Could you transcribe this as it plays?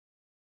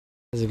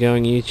How's it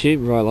going,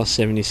 YouTube?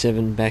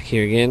 Lost77 back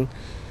here again.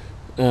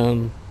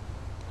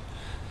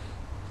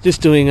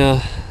 Just doing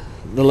the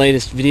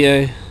latest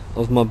video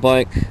of my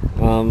bike.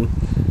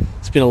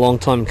 It's been a long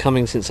time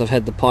coming since I've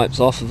had the pipes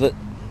off of it,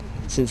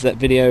 since that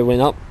video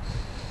went up.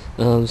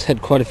 It's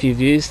had quite a few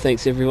views.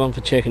 Thanks everyone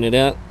for checking it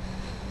out.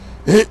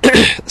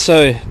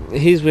 So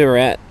here's where we're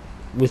at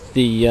with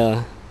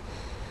the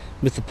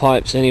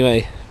pipes.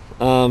 Anyway,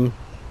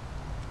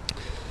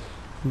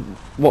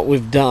 what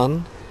we've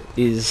done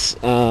is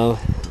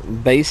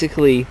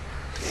basically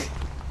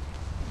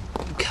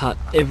cut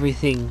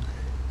everything.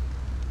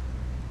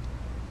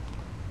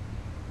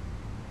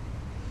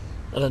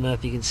 I don't know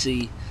if you can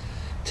see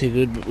too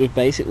good, but we've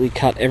basically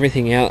cut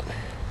everything out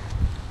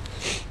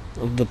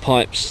of the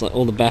pipes, like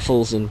all the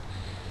baffles and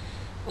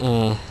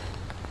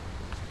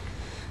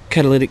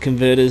catalytic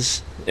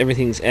converters.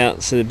 Everything's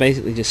out, so they're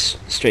basically just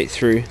straight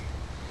through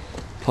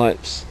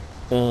pipes.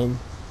 The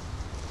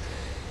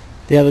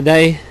other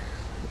day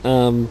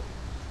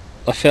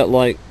I felt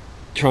like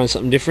trying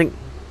something different,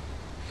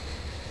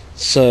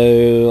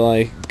 so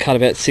I cut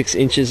about 6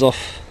 inches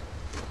off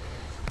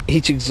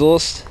each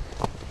exhaust.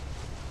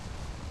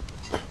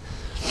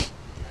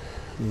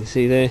 You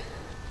see there,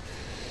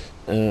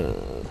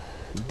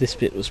 this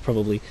bit was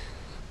probably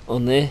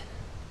on there,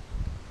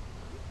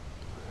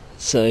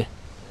 so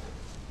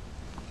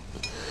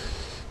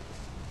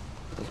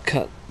I've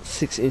cut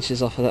 6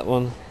 inches off of that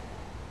one.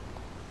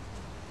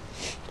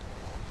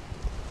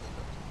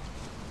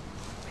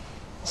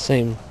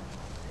 Same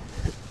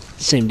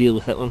deal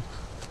with that one.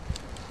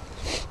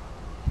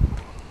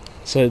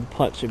 So the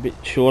pipes are a bit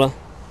shorter.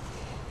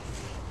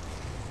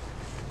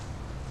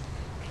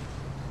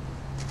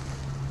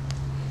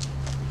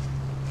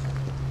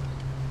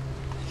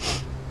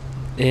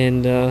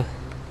 And I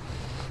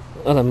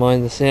don't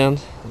mind the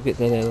sound. I'll get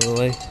that out of the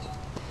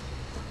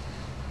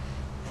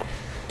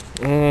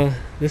way.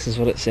 This is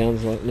what it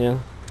sounds like now.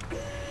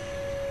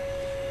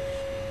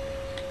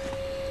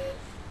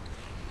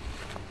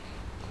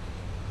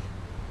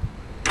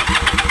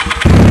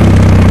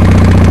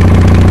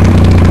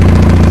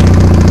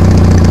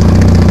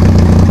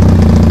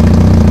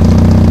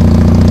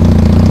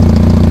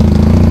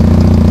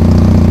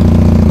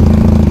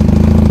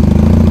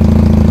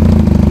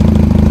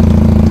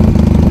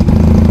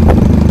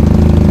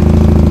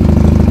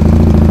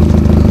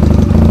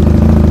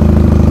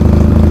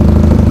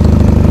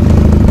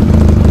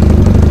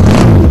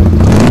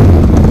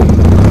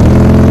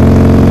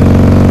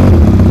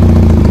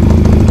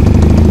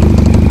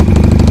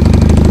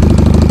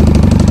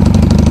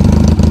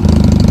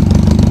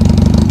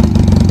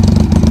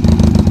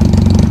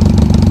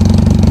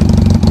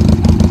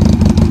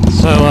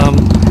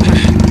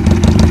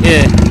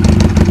 Yeah,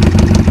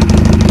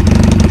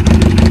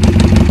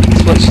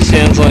 that's what she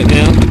sounds like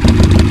now.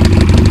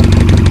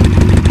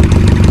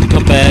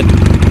 Not bad, a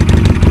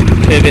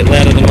fair bit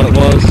louder than what it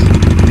was.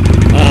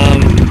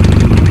 I'm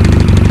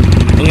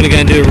going to go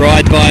and do a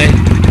ride by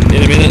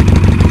in a minute,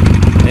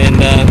 and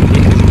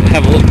you can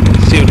have a look,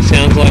 see what it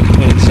sounds like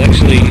when it's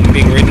actually